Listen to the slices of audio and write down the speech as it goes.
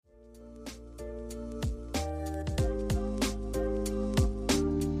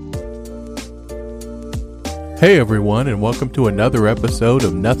Hey everyone, and welcome to another episode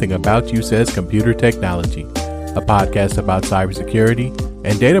of Nothing About You Says Computer Technology, a podcast about cybersecurity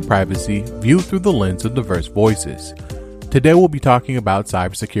and data privacy viewed through the lens of diverse voices. Today we'll be talking about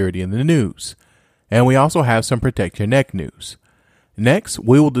cybersecurity in the news, and we also have some Protect Your Neck news. Next,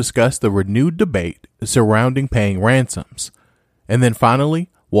 we will discuss the renewed debate surrounding paying ransoms, and then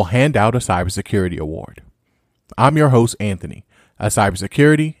finally, we'll hand out a cybersecurity award. I'm your host, Anthony, a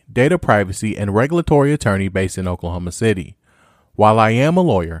cybersecurity, data privacy, and regulatory attorney based in Oklahoma City. While I am a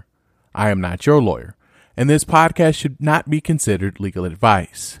lawyer, I am not your lawyer, and this podcast should not be considered legal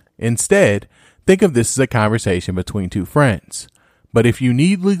advice. Instead, think of this as a conversation between two friends. But if you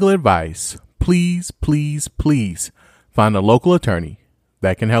need legal advice, please find a local attorney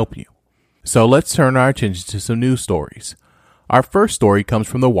that can help you. So let's turn our attention to some news stories. Our first story comes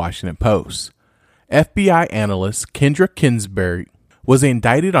from the Washington Post. FBI analyst Kendra Kingsbury was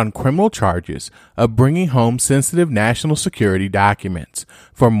indicted on criminal charges of bringing home sensitive national security documents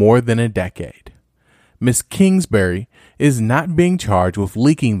for more than a decade. Ms. Kingsbury is not being charged with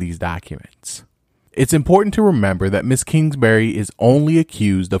leaking these documents. It's important to remember that Ms. Kingsbury is only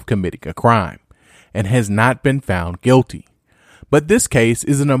accused of committing a crime and has not been found guilty. But this case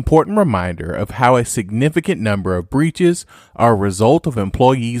is an important reminder of how a significant number of breaches are a result of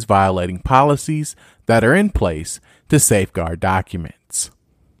employees violating policies that are in place to safeguard documents.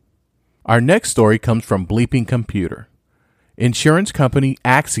 Our next story comes from Bleeping Computer. Insurance company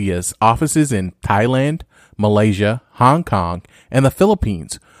Axia's offices in Thailand, Malaysia, Hong Kong, and the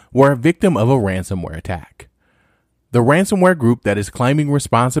Philippines were a victim of a ransomware attack. The ransomware group that is claiming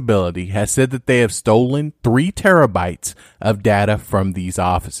responsibility has said that they have stolen 3 terabytes of data from these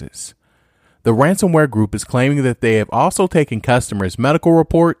offices. The ransomware group is claiming that they have also taken customers' medical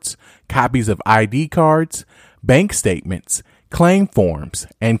reports, copies of ID cards, bank statements, claim forms,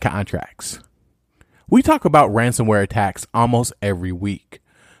 and contracts. We talk about ransomware attacks almost every week.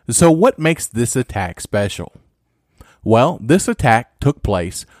 So what makes this attack special? Well, this attack took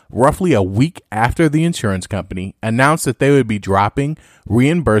place roughly a week after the insurance company announced that they would be dropping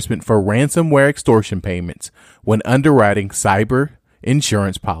reimbursement for ransomware extortion payments when underwriting cyber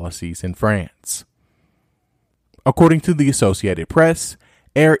insurance policies in France. According to the Associated Press,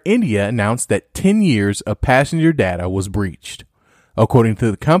 Air India announced that 10 years of passenger data was breached. According to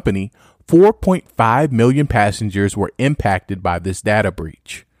the company, 4.5 million passengers were impacted by this data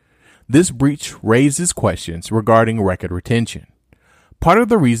breach. This breach raises questions regarding record retention. Part of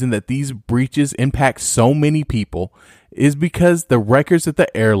the reason that these breaches impact so many people is because the records that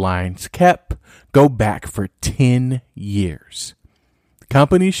the airlines kept go back for 10 years.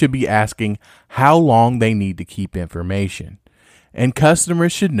 Companies should be asking how long they need to keep information. And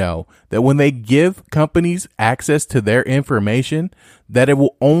customers should know that when they give companies access to their information, that it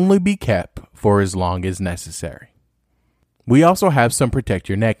will only be kept for as long as necessary. We also have some Protect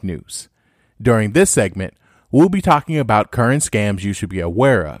Your Neck news. During this segment, we'll be talking about current scams you should be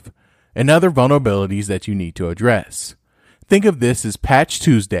aware of and other vulnerabilities that you need to address. Think of this as Patch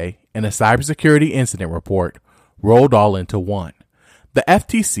Tuesday and a cybersecurity incident report rolled all into one. The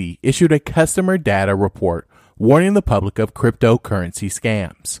FTC issued a customer data report warning the public of cryptocurrency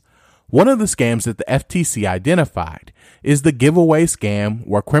scams. One of the scams that the FTC identified is the giveaway scam,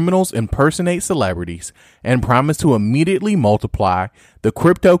 where criminals impersonate celebrities and promise to immediately multiply the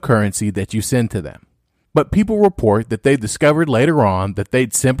cryptocurrency that you send to them. But people report that they discovered later on that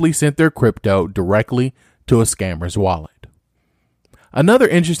they'd simply sent their crypto directly to a scammer's wallet. Another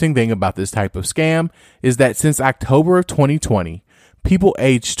interesting thing about this type of scam is that since October of 2020, people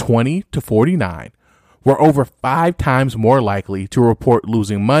aged 20 to 49 were over 5 times more likely to report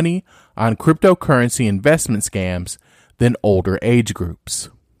losing money on cryptocurrency investment scams than older age groups.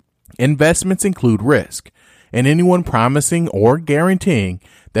 Investments include risk, and anyone promising or guaranteeing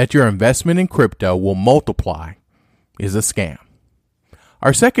that your investment in crypto will multiply is a scam.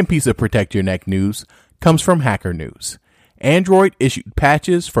 Our second piece of Protect Your Neck news comes from Hacker News. Android issued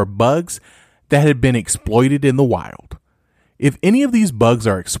patches for bugs that had been exploited in the wild. If any of these bugs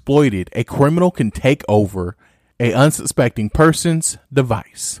are exploited, a criminal can take over an unsuspecting person's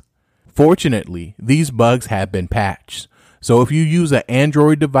device. Fortunately, these bugs have been patched. So if you use an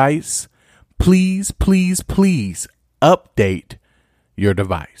Android device, please update your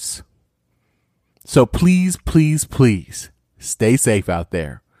device. So please stay safe out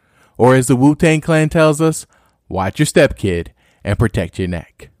there. Or as the Wu-Tang Clan tells us, watch your step, kid, and protect your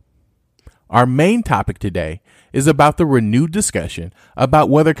neck. Our main topic today is about the renewed discussion about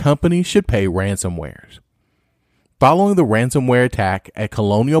whether companies should pay ransomwares. Following the ransomware attack at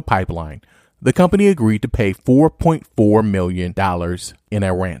Colonial Pipeline, the company agreed to pay $4.4 million in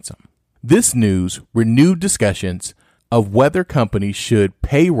a ransom. This news renewed discussions of whether companies should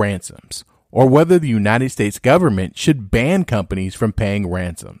pay ransoms or whether the United States government should ban companies from paying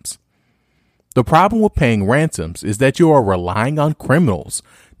ransoms. The problem with paying ransoms is that you are relying on criminals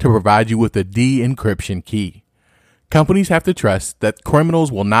to provide you with a de-encryption key. Companies have to trust that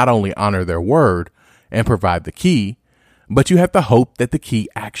criminals will not only honor their word and provide the key, but you have to hope that the key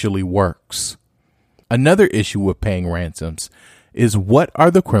actually works. Another issue with paying ransoms is what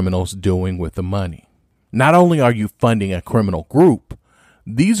are the criminals doing with the money? Not only are you funding a criminal group,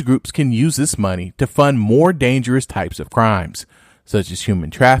 these groups can use this money to fund more dangerous types of crimes, such as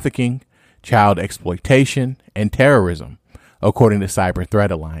human trafficking, child exploitation, and terrorism, according to Cyber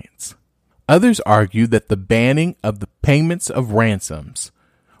Threat Alliance. Others argue that the banning of the payments of ransoms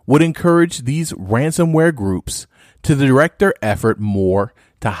would encourage these ransomware groups to direct their effort more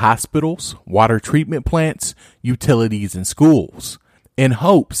to hospitals, water treatment plants, utilities, and schools, in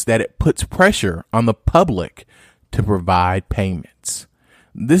hopes that it puts pressure on the public to provide payments.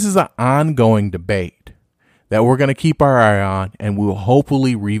 This is an ongoing debate that we're going to keep our eye on and we will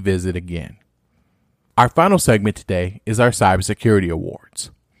hopefully revisit again. Our final segment today is our Cybersecurity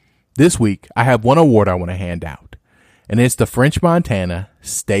Awards. This week, I have one award I want to hand out, and it's the French Montana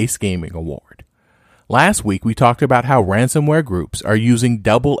Stay Scheming Award. Last week, we talked about how ransomware groups are using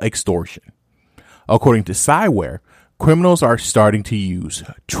double extortion. According to Cyware, criminals are starting to use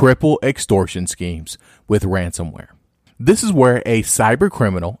triple extortion schemes with ransomware. This is where a cyber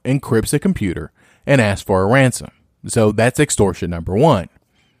criminal encrypts a computer and asks for a ransom. So that's extortion number one.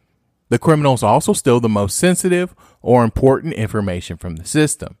 The criminals also steal the most sensitive or important information from the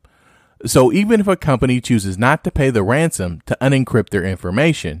system. So even if a company chooses not to pay the ransom to unencrypt their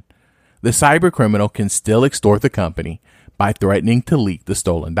information, the cyber criminal can still extort the company by threatening to leak the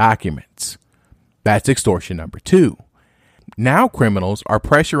stolen documents. That's extortion number two. Now criminals are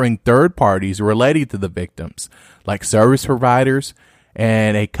pressuring third parties related to the victims, like service providers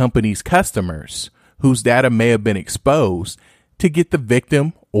and a company's customers whose data may have been exposed, to get the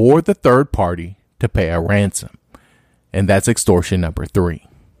victim or the third party to pay a ransom. And that's extortion number three.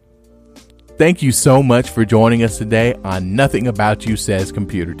 Thank you so much for joining us today on Nothing About You Says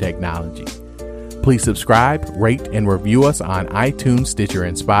Computer Technology. Please subscribe, rate, and review us on iTunes, Stitcher,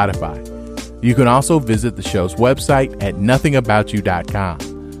 and Spotify. You can also visit the show's website at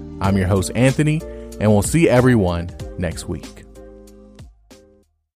nothingaboutyou.com. I'm your host, Anthony, and we'll see everyone next week.